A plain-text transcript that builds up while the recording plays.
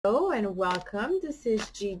Hello and welcome. This is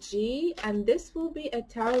Gigi and this will be a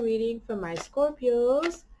tarot reading for my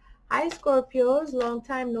Scorpios. Hi Scorpios, long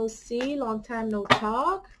time no see, long time no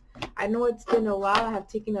talk. I know it's been a while. I have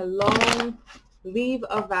taken a long leave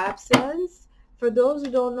of absence. For those who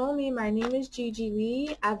don't know me, my name is Gigi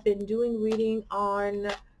Lee. I've been doing reading on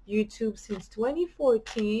YouTube since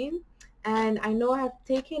 2014 and I know I have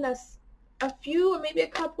taken a few or maybe a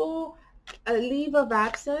couple leave of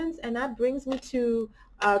absence, and that brings me to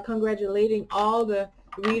congratulating all the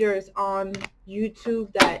readers on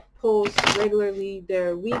YouTube that post regularly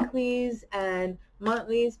their weeklies and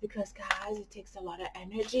monthlies, because guys, it takes a lot of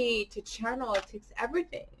energy to channel. It takes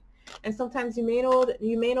everything, and sometimes you may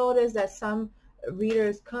notice that some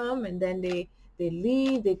readers come and then they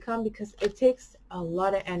leave, they come, because it takes a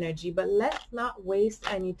lot of energy. But let's not waste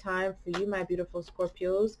any time for you, my beautiful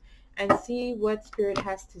Scorpios, and see what Spirit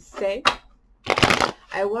has to say.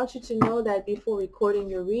 I want you to know that before recording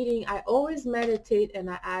your reading, I always meditate and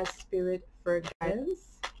I ask Spirit for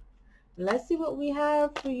guidance. Let's see what we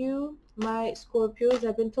have for you, my Scorpios.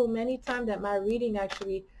 I've been told many times that my reading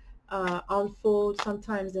actually unfolds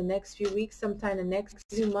sometimes the next few weeks, sometime the next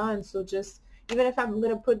few months. So just, even if I'm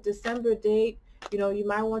going to put December date, you know, you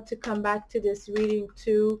might want to come back to this reading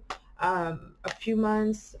too, a few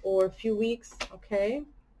months or a few weeks, okay?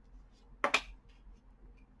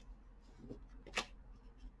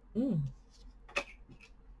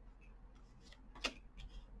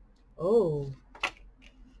 Oh,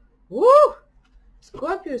 woo!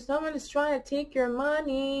 Scorpio, someone is trying to take your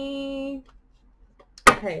money.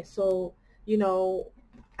 Okay, so, you know,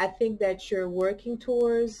 I think that you're working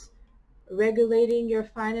towards regulating your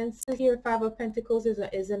finances here. Five of Pentacles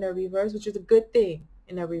is in a reverse, which is a good thing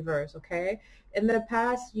in a reverse, okay? In the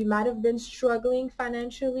past, you might have been struggling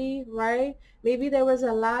financially, right? Maybe there was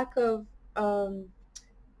a lack of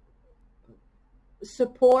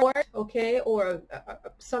support, okay, or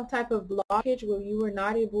some type of blockage where you were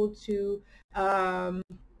not able to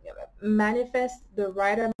manifest the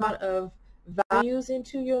right amount of values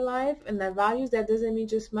into your life. And the values, that doesn't mean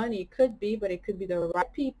just money. It could be, but it could be the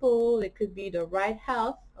right people, it could be the right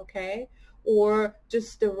health, okay, or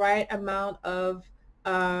just the right amount of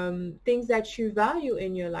things that you value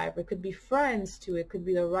in your life. It could be friends too, it could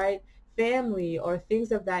be the right family or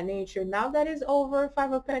things of that nature. Now that is over.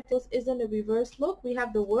 Five of Pentacles is in the reverse. Look, we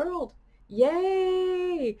have the World.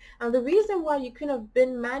 Yay! And the reason why you couldn't have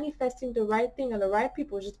been manifesting the right thing or the right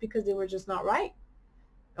people is just because they were just not right,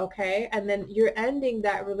 okay? And then you're ending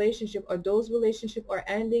that relationship, or those relationships are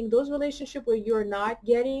ending. Those relationships where you're not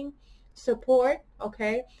getting support,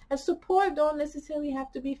 okay? And support don't necessarily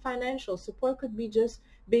have to be financial. Support could be just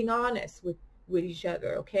being honest with each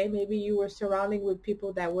other, okay? Maybe you were surrounding with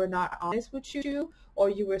people that were not honest with you, or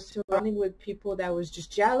you were surrounding with people that was just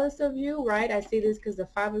jealous of you, right? I say this because the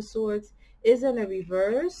Five of Swords is in a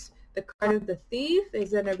reverse. The card of the Thief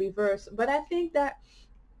is in a reverse. But I think that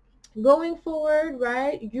going forward,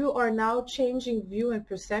 right, you are now changing view and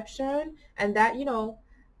perception, and that, you know,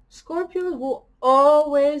 Scorpios will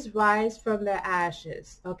always rise from their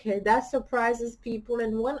ashes, okay? That surprises people.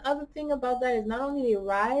 And one other thing about that is not only they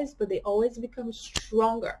rise, but they always become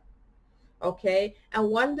stronger, okay?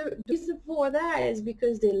 And the reason for that is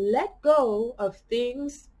because they let go of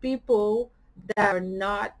things, people that are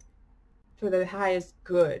not for the highest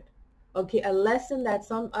good, okay? A lesson that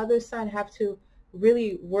some other sign have to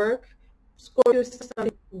really work. Scorpio,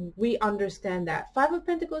 we understand that. Five of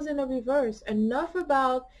Pentacles in a reverse. Enough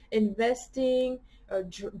about investing,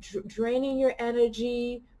 draining your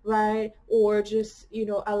energy, right? Or just, you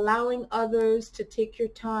know, allowing others to take your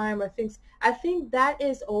time or things. I think that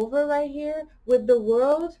is over right here. With the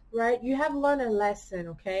World, right? You have learned a lesson,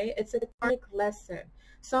 okay? It's a karmic lesson.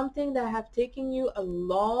 Something that have taken you a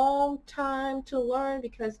long time to learn,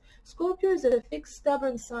 because Scorpio is a fixed,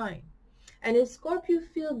 stubborn sign. And if Scorpio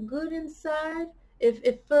feel good inside, if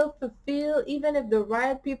it feel fulfilled, even if the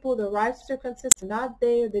right people, the right circumstances are not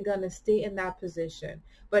there, they're going to stay in that position.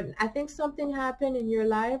 But I think something happened in your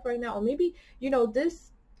life right now, or maybe, you know,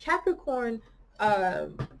 this Capricorn,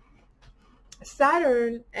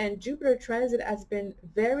 Saturn and Jupiter transit has been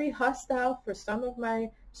very hostile for some of my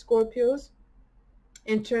Scorpios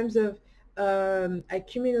in terms of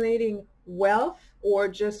accumulating wealth or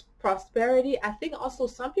just prosperity. I think also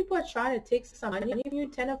some people are trying to take some money from you.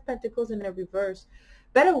 Ten of Pentacles in a reverse.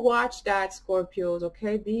 Better watch that, Scorpios,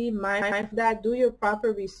 okay? Be mindful of that. Do your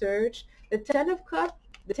proper research. The Ten of Cups.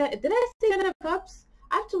 Did I say Ten of Cups?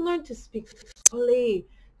 I have to learn to speak slowly.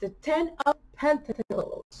 The Ten of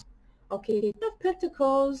Pentacles. Okay, Ten of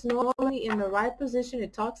Pentacles, normally in the right position,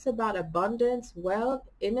 it talks about abundance, wealth,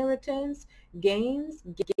 inheritance, gains,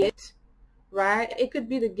 gift, right? It could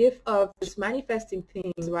be the gift of just manifesting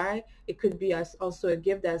things, right? It could be also a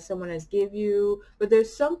gift that someone has give you, but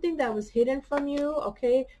there's something that was hidden from you,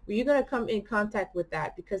 okay? Well, you're going to come in contact with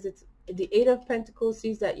that because it's the Eight of Pentacles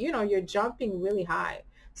sees that, you know, you're jumping really high.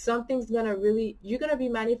 Something's going to really, you're going to be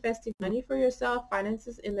manifesting money for yourself.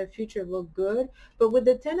 Finances in the future look good. But with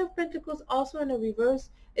the Ten of Pentacles also in the reverse,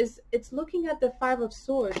 it's looking at the Five of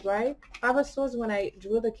Swords, right? Five of Swords, when I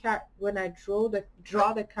drew the card, when I draw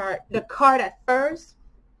the card at first,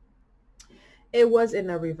 it was in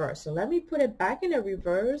a reverse. So let me put it back in a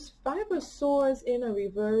reverse. Five of Swords in a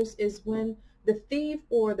reverse is when the thief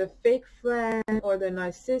or the fake friend or the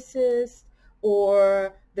narcissist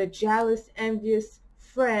or the jealous, envious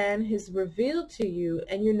friend is revealed to you,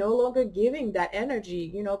 and you're no longer giving that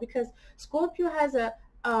energy, you know, because Scorpio has a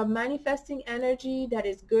manifesting energy that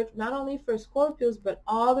is good not only for Scorpios but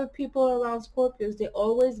all the people around Scorpios. They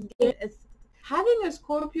always get having a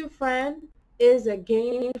Scorpio friend is a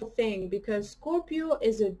gainful thing, because Scorpio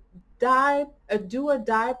is a do or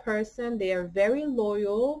die person. They are very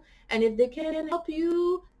loyal, and if they can help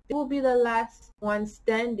you, they will be the last one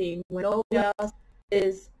standing when nobody else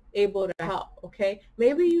is able to help. Okay,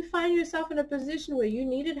 maybe you find yourself in a position where you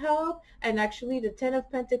needed help, and actually the Ten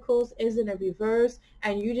of Pentacles is in a reverse,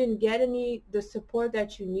 and you didn't get the support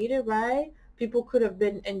that you needed, right? People could have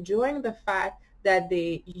been enjoying the fact that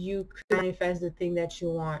you could manifest the thing that you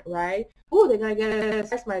want, right? Oh, they're gonna get a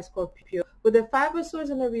text, my Scorpio. With the Five of Swords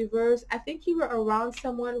in the reverse, I think you were around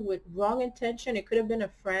someone with wrong intention. It could have been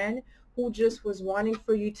a friend who just was wanting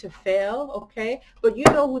for you to fail, okay? But you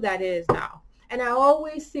know who that is now. And I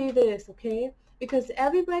always say this, okay? Because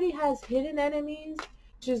everybody has hidden enemies,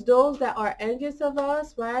 just those that are envious of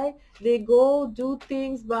us, right? They go do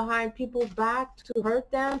things behind people's back to hurt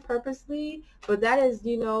them purposely. But that is,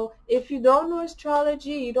 you know, if you don't know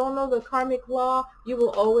astrology, you don't know the karmic law, you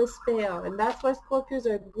will always fail. And that's why Scorpios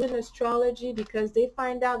are good in astrology, because they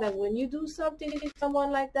find out that when you do something to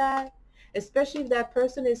someone like that, especially if that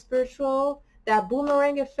person is spiritual, that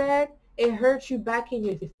boomerang effect, it hurts you back in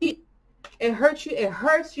your feet. It hurts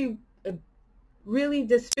you, it really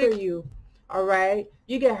despair you, all right?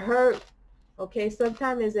 You get hurt, okay?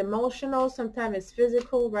 Sometimes it's emotional, sometimes it's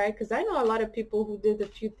physical, right? Because I know a lot of people who did a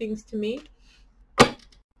few things to me,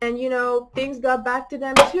 and, you know, things got back to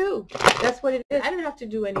them too. That's what it is. I didn't have to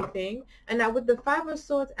do anything. And now with the Five of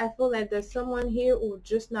Swords, I feel like there's someone here who's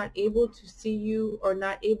just not able to see you or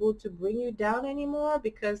not able to bring you down anymore,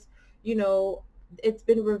 because, you know, it's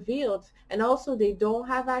been revealed. And also they don't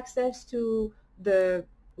have access to the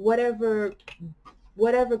whatever,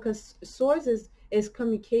 because Swords is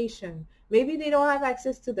communication. Maybe they don't have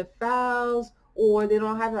access to the files, or they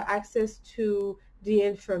don't have access to the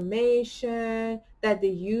information that they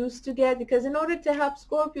used to get, because in order to help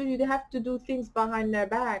Scorpio, you have to do things behind their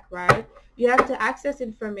back, right? You have to access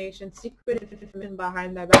information, secret information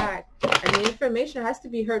behind their back, and the information has to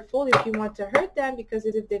be hurtful if you want to hurt them, because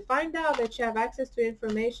if they find out that you have access to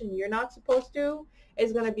information you're not supposed to,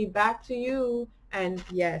 it's going to be back to you. And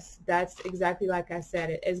yes, that's exactly like I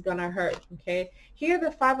said, it is going to hurt, okay? Here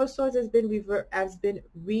the Five of Swords has been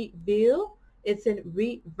revealed. It's in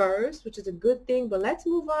reverse, which is a good thing. But let's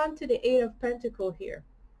move on to the Eight of Pentacles here.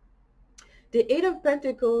 The Eight of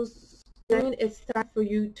Pentacles, it's time for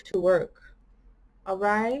you to work. All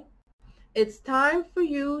right? It's time for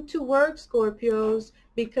you to work, Scorpios,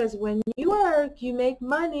 because when you work, you make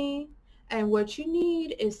money. And what you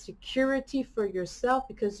need is security for yourself,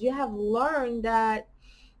 because you have learned that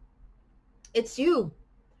it's you.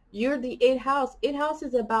 You're the eighth house. Eighth house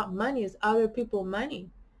is about money. It's other people's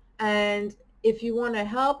money. And if you want to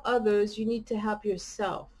help others, you need to help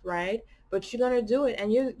yourself, right? But you're going to do it,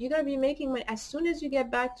 and you're going to be making money as soon as you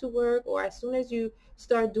get back to work, or as soon as you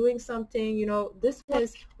start doing something. You know, this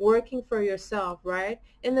is working for yourself, right?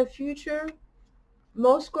 In the future,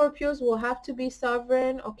 most Scorpios will have to be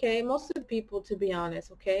sovereign, okay? Most of the people, to be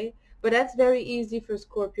honest, okay? But that's very easy for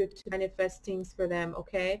Scorpio to manifest things for them,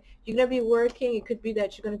 okay? You're going to be working. It could be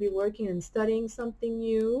that you're going to be working and studying something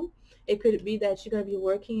new. It could be that you're going to be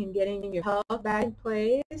working and getting your health back in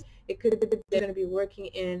place. It could be that you're going to be working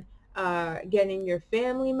in getting your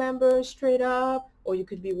family members straight up, or you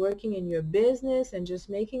could be working in your business and just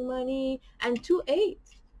making money. And 2-8.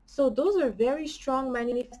 So those are very strong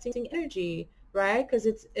manifesting energy, right? Because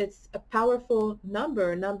it's a powerful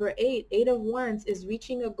number. Number 8, 8 of Wands, is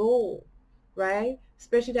reaching a goal, right?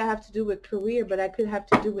 Especially that have to do with career, but that could have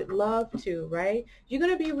to do with love too, right? You're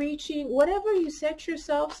going to be reaching whatever you set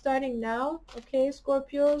yourself starting now, okay,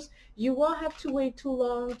 Scorpios? You won't have to wait too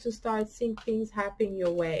long to start seeing things happen your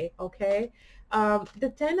way, okay?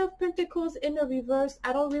 The Ten of Pentacles in the reverse,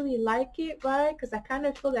 I don't really like it, right? Because I kind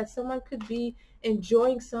of feel that someone could be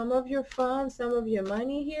enjoying some of your funds, some of your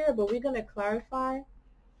money here, but we're going to clarify.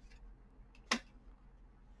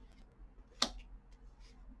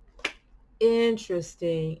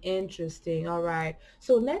 Interesting, interesting. All right.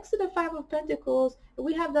 So next to the Five of Pentacles,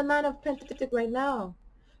 we have the Nine of Pentacles right now.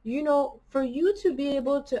 You know, for you to be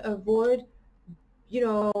able to avoid, you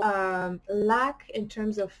know, lack in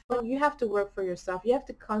terms of fun, you have to work for yourself. You have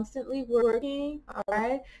to constantly working, all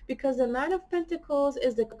right? Because the Nine of Pentacles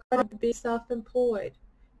is the card of being self-employed,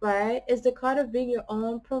 right? It's the card of being your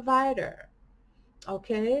own provider,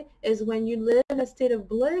 okay? Is when you live in a state of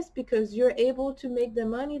bliss because you're able to make the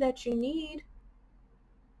money that you need.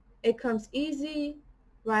 It comes easy,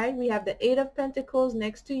 right? We have the Eight of Pentacles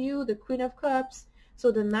next to you, the Queen of Cups.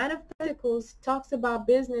 So the Nine of Pentacles talks about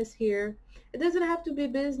business here. It doesn't have to be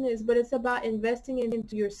business, but it's about investing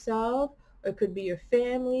into yourself. Or it could be your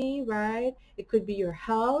family, right? It could be your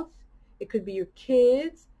health. It could be your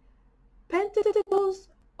kids. Pentacles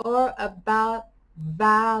are about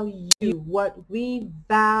value, what we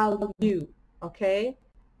value, okay?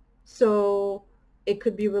 So it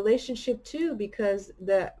could be relationship too, because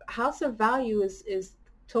the house of value is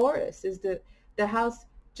Taurus, is the house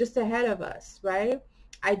just ahead of us, right?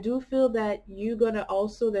 I do feel that you're gonna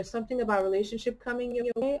also, there's something about relationship coming your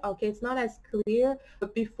way. Okay, it's not as clear,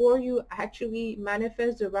 but before you actually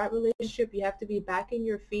manifest the right relationship, you have to be back on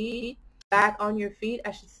your feet,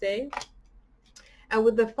 I should say. And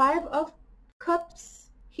with the Five of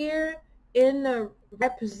Cups here in the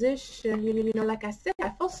right position, you know, like I said,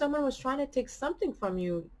 I felt someone was trying to take something from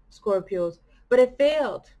you, Scorpios, but it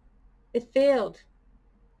failed. It failed.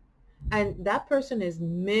 And that person is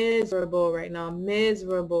miserable right now,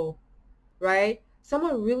 miserable, right?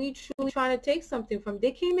 Someone really, truly trying to take something from,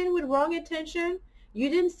 they came in with wrong intention. You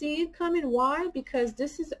didn't see it coming. Why? Because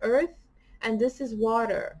this is earth and this is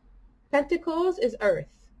water. Pentacles is earth.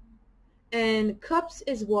 And cups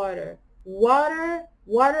is water. Water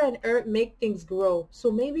and earth make things grow.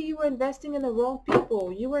 So maybe you were investing in the wrong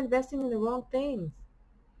people. You were investing in the wrong things.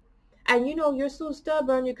 And you know, you're so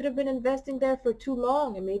stubborn, you could have been investing there for too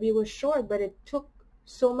long, and maybe it was short, but it took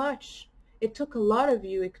so much. It took a lot of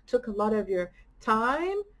you. It took a lot of your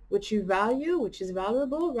time, which you value, which is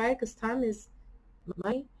valuable, right? Because time is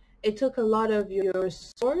money. It took a lot of your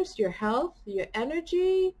resource, your health, your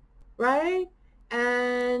energy, right?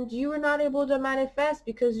 And you were not able to manifest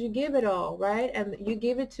because you give it all, right? And you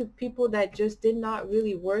give it to people that just did not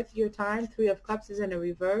really worth your time. Three of Cups is in a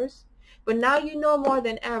reverse. But now you know more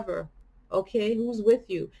than ever, okay, who's with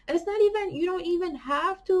you. And it's not even, you don't even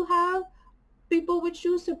have to have people with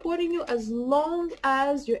you supporting you, as long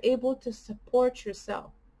as you're able to support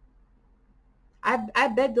yourself. I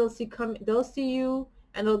bet they'll see you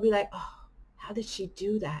and they'll be like, oh, how did she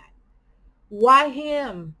do that? Why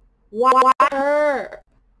him? Why her?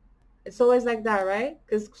 It's always like that, right?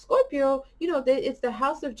 Because Scorpio, you know, it's the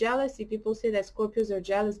house of jealousy. People say that Scorpios are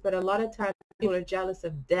jealous, but a lot of times people are jealous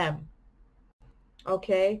of them.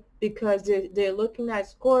 Okay, because they're looking at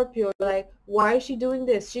Scorpio like, why is she doing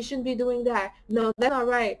this? She shouldn't be doing that. No, that's not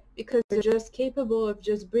right, because they're just capable of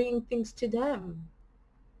just bringing things to them.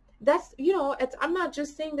 That's, you know, I'm not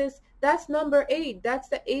just saying this. That's number 8. That's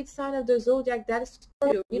the 8th sign of the zodiac. That is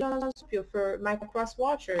Scorpio. You know, Scorpio for my cross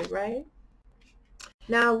watchers, right?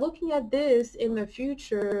 Now, looking at this in the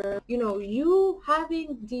future, you know, you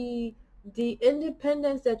having the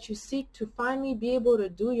independence that you seek to finally be able to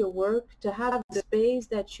do your work, to have the space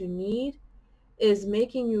that you need, is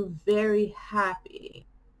making you very happy.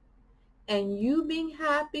 And you being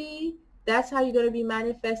happy, that's how you're going to be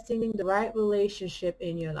manifesting the right relationship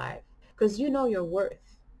in your life, because you know your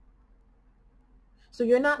worth. So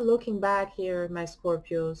you're not looking back here, my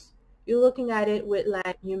Scorpios. You're looking at it with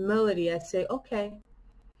like humility. I say, okay,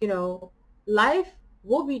 you know, life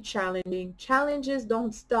will be challenging. Challenges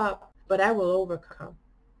don't stop, but I will overcome.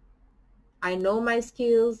 I know my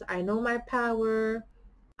skills. I know my power.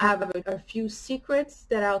 I have a few secrets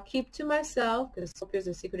that I'll keep to myself, because Scorpio is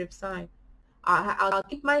a secretive sign. I'll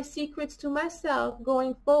keep my secrets to myself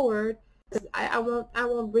going forward. I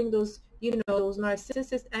won't bring those, you know, those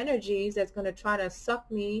narcissist energies that's going to try to suck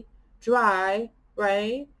me dry,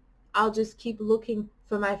 right? I'll just keep looking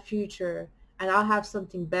for my future, and I'll have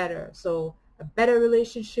something better. So a better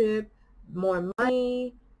relationship, more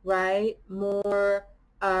money, right? More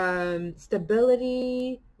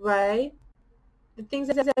stability, right? The things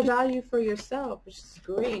that you value for yourself, which is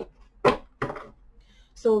great.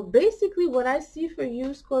 So basically what I see for you,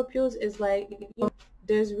 Scorpios, is like, you know,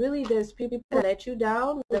 there's people that let you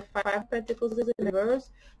down. The Five of Pentacles is in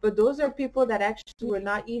reverse, but those are people that actually were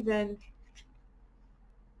not even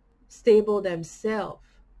stable themselves,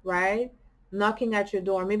 right? Knocking at your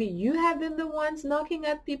door. Maybe you have been the ones knocking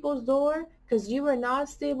at people's door because you were not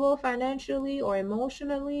stable financially or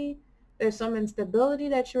emotionally. There's some instability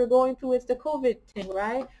that you're going through. It's the COVID thing,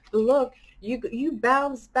 right? But look, you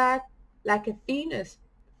bounce back like a phoenix,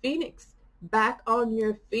 back on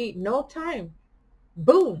your feet. No time.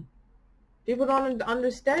 Boom. People don't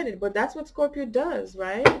understand it, but that's what Scorpio does,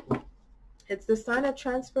 right? It's the sign of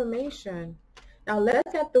transformation. Now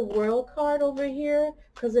let's get the World card over here,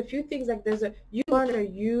 because a few things like you learn a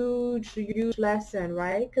huge lesson,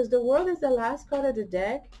 right? Because the World is the last card of the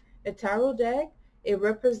deck, a tarot deck. It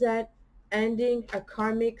represents ending a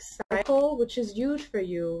karmic cycle, which is huge for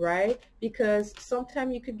you, right? Because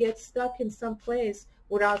sometimes you could get stuck in some place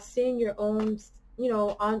without seeing your own,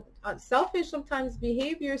 on selfish sometimes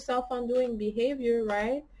behavior, self-undoing behavior,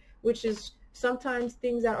 right? Which is sometimes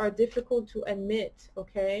things that are difficult to admit,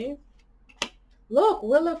 okay? Look,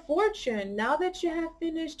 Wheel of Fortune. Now that you have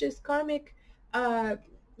finished this karmic,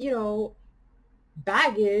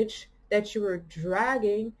 baggage that you were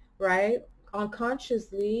dragging, right,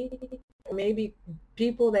 unconsciously, or maybe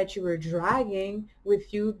people that you were dragging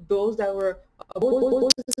with you, those that were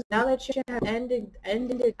opposed, now that you have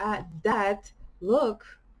ended at that, look,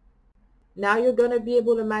 now you're going to be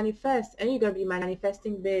able to manifest, and you're going to be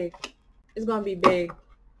manifesting big. It's going to be big.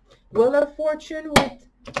 Wheel of Fortune with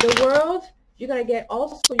the World, you're going to get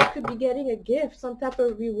also, you could be getting a gift, some type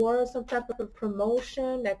of reward, some type of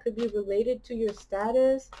promotion that could be related to your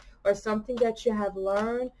status or something that you have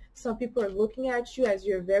learned. Some people are looking at you as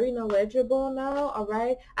you're very knowledgeable now, all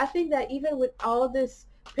right? I think that even with all this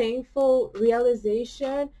painful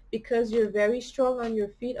realization, because you're very strong on your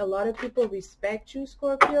feet, a lot of people respect you,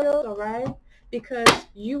 Scorpio, all right? Because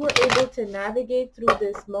you were able to navigate through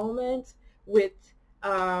this moment with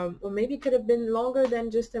or maybe it could have been longer than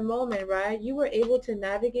just a moment, right? You were able to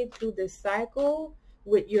navigate through this cycle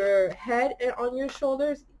with your head on your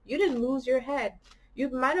shoulders. You didn't lose your head. You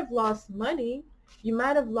might have lost money, you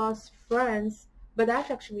might have lost friends, but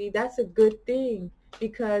that's a good thing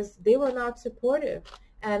because they were not supportive.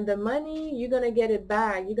 And the money, you're going to get it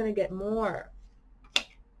back. You're going to get more.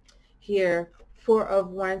 Here, Four of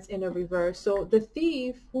Wands in a reverse. So the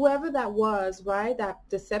thief, whoever that was, right, that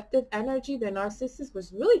deceptive energy, the narcissist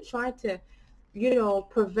was really trying to,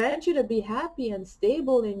 prevent you to be happy and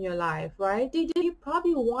stable in your life, right? They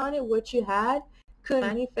probably wanted what you had, couldn't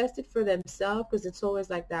manifest it for themselves, because it's always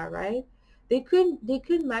like that, right? They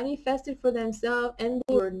couldn't manifest it for themselves, and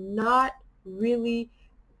they were not really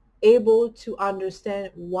able to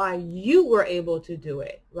understand why you were able to do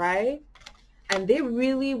it, right? And they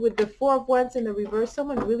really, with the Four of Wands in the reverse,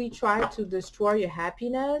 someone really tried to destroy your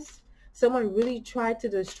happiness. Someone really tried to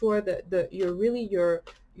destroy the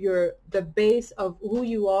base of who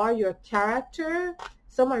you are, your character.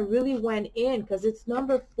 Someone really went in, because it's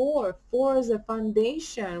number 4. 4 is a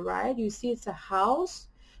foundation, right? You see, it's a house.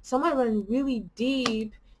 Someone went really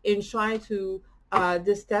deep in trying to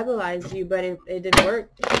destabilize you, but it didn't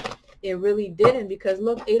work. It really didn't, because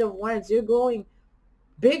look, 8 of Wands, you're going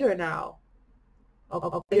bigger now.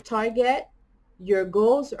 Okay, target, your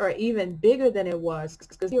goals are even bigger than it was,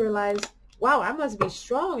 because you realize, wow, I must be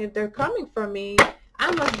strong. If they're coming for me, I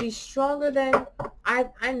must be stronger than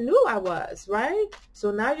I knew I was, right? So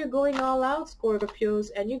now you're going all out,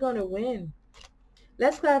 Scorpios, and you're going to win.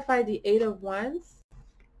 Let's clarify the 8 of Wands.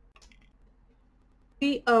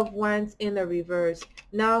 3 of Wands in the reverse.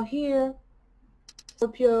 Now here,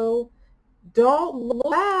 Scorpio, don't look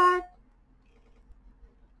back.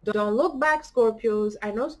 Don't look back, Scorpios. I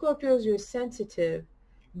know, Scorpios, you're sensitive.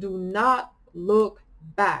 Do not look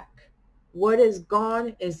back. What is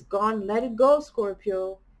gone is gone. Let it go,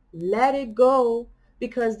 Scorpio. Let it go.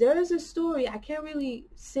 Because there is a story. I can't really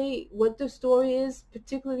say what the story is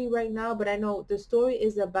particularly right now, but I know the story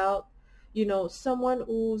is about, someone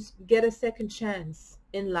who's get a second chance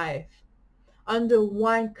in life under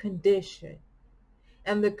one condition.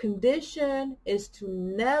 And the condition is to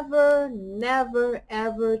never, never,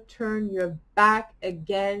 ever turn your back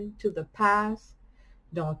again to the past.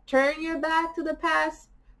 Don't turn your back to the past.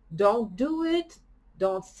 Don't do it.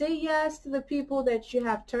 Don't say yes to the people that you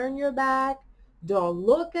have turned your back. Don't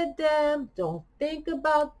look at them. Don't think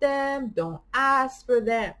about them. Don't ask for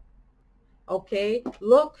them. Okay?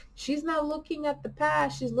 Look, she's not looking at the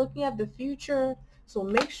past. She's looking at the future. So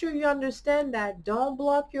make sure you understand that. Don't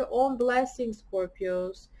block your own blessings,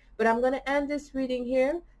 Scorpios. But I'm going to end this reading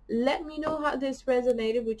here. Let me know how this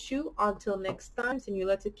resonated with you. Until next time, send you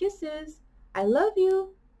lots of kisses. I love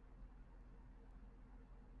you.